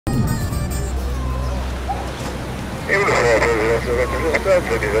Viva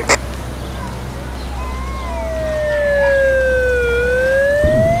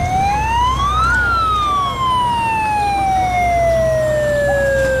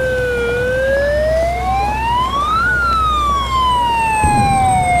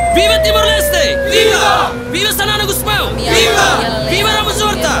Timor-Leste! Viva! Viva Sanana Gusmão! Viva! Viva Ramos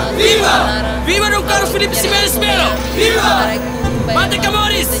Horta! Viva! Viva Dom Carlos Felipe Simenes Melo! Viva! Mate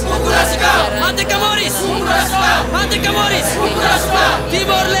Camões! Mate Camões! Mate Camões!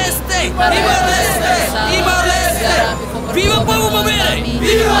 Timor-Leste! Timor-Leste! Timor-Leste! Viva o povo Mobere!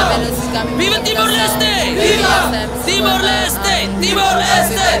 Viva! Viva Timor-Leste! Viva! Timor-Leste!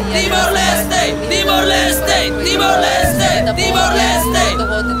 Timor-Leste! Timor-Leste! Timor-Leste! Timor-Leste! Timor-Leste!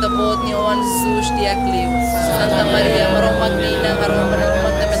 Santa Maria, Marão Magnina, Marão Magna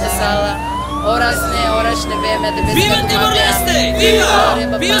Oras ne ve Viva Timor-Leste!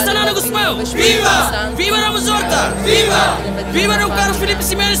 Viva! Viva Sanana Gusmão! Viva! Viva Ramos Horta! Viva! Viva Dom Carlos Felipe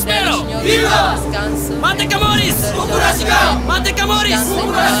Simenes Melo! Viva! Mate Camões! Mate Camões!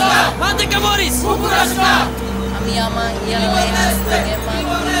 Mate Camões! A minha mãe e ela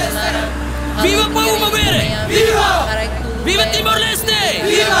Viva o povo Mobere! Viva! Viva Timor-Leste!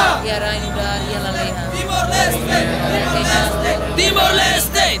 Viva!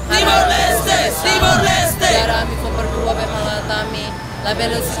 Timor-Leste! Timor-Leste! Timor-Leste! Yarami for berdua bij Malatami. La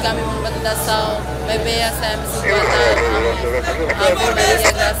bella kami membantasaw. Bebe asam sebuah Amor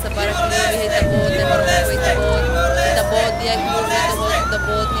Maria graça para que lhe tabot, tabot dia que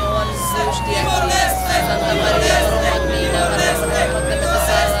tabot ni on Jesus dia Santa Maria Romagnina Maria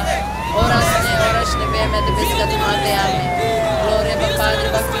Oras ne ve me de pesca de mate ame. Glória ao Padre,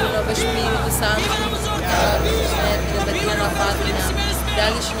 ao Filho, ao Espírito Santo. Na Fatina.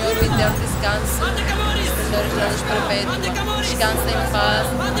 Dá-lhe, Senhor, o eterno descanso. Esplendores da luz perpétua. Descansa em paz.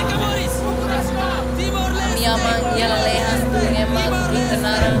 A minha mãe e ela leha, minha mãe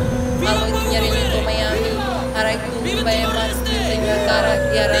internara. A noite minha rinha do Miami. Harai tu vai mais minha cara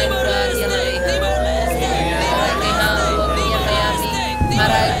e harai lugar e ela leha. Harai leha, minha Miami.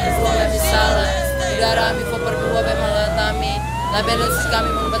 Harai tu vai me sala. Garami for berdua bij Malatami. La bella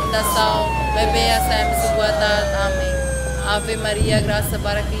kami membantasaw. Bebe asam sebuah Amém. Ave Maria, graça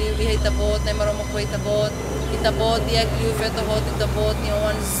para que livre tabot, nem maroma coi tabot, tabot dia que livre tabot, tabot ni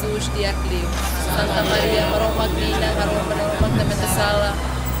on Jesus dia que livre. Santa Maria, maroma grina, maroma também da sala.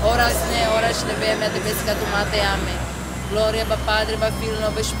 Oras ne ve me de pesca do mate ame. Glória ao Padre, ao Filho,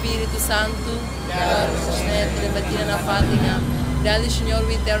 ao Espírito Santo. Ne batina na Fatina. Dá-lhe, Senhor,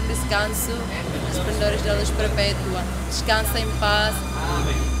 o eterno descanso, esplendores da luz perpétua. Descansa em paz.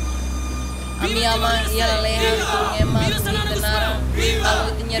 A minha mãe e ela leha, minha mãe internara, a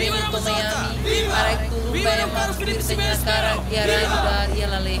noite minha rinha do Miami, para que tudo venha mais espírito na cara e arai lugar e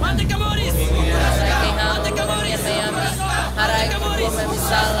ela leha. Harai queimado, minha Miami, harai que come me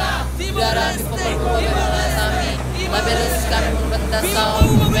sala, garai que for por minha Malatami, la bella kami membantasaw,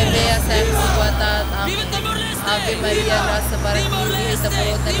 bebe asam sebuah Amém. Ave Maria, graça para que livre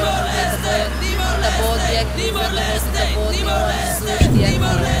tabot, nem maroma tabot dia que livre tabot ni on Jesus dia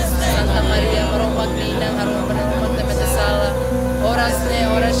Santa Maria, Marão Magnina, Marão também da sala.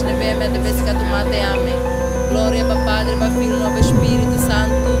 Oras ne ve me de pesca do mate ame. Glória ao Padre, ao Filho, ao Espírito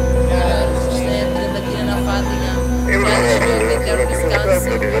Santo. Ne batina na Fatina. Dá-lhe, Senhor, o eterno descanso,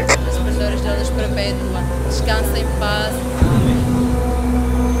 esplendores da luz perpétua. Descansa em paz.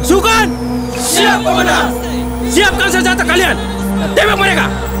 Sukan! Siap, Komandan! Siapkan senjata kalian! Tembak mereka!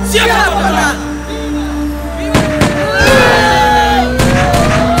 Siap, Komandan!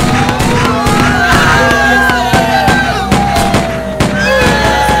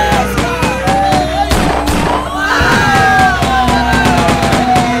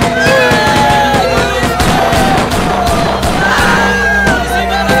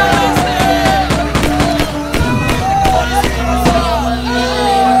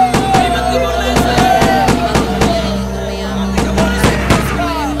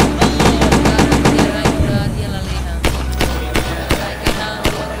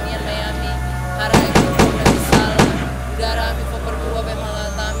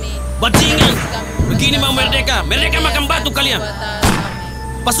 Bajingan! Begini mau merdeka! Merdeka makan batu kalian!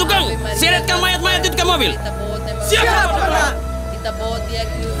 Pasukan! Seretkan mayat-mayat itu ke mobil! Siap! Tabot dia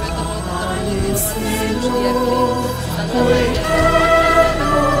que livre tabot,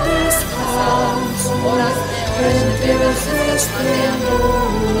 Oras ne ve me de pesca do mate ame.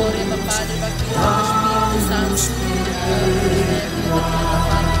 Glória ao Padre, ao Filho, ao Espírito Santo.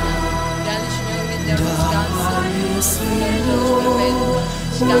 Dá-lhe, Senhor, o eterno descanso,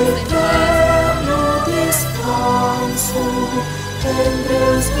 descansa em paz. Descanso entre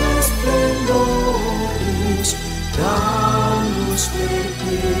os esplendores da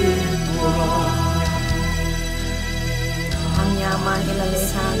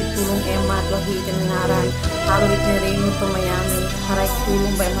huit en haran, halo itin reino to mayami, haray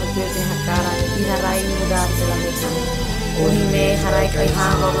tulong bay magpil ni hakaran, iharay mudar sila mekan. Uhime haray kay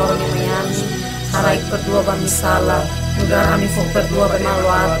hama lor ni mayami, haray kedua ba misala, mudar ami fok kedua ba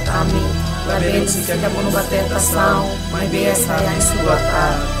malwat ami, laben sika mono batenta sao, may beya sayang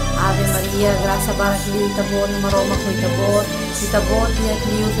suwata. Ave Maria, graça barra que itabot ni maroma ko itabot dia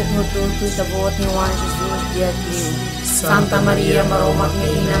kliu fet hotul tu itabot ni wan Jesus dia kliu. Santa Maria maroma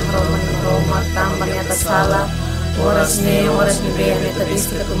ni ina maroma tambah ni atas sala, oras ni beya ni tabis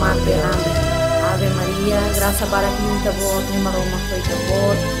kita tumate amin. Ave Maria, graça barra que itabot ni maroma ko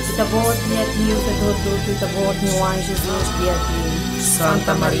itabot dia kliu fet hotul tu itabot ni wan Jesus dia kliu.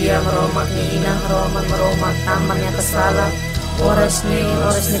 Santa Maria maroma ni ina maroma tambah ni atas sala, oras ni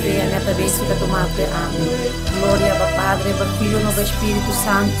beya neta vez fica tomate. Amém. Glória ao Padre, ao Filho e ao Espírito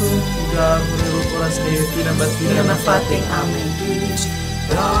Santo. Igual, por oras ni, tinambat, Fatem. Amém.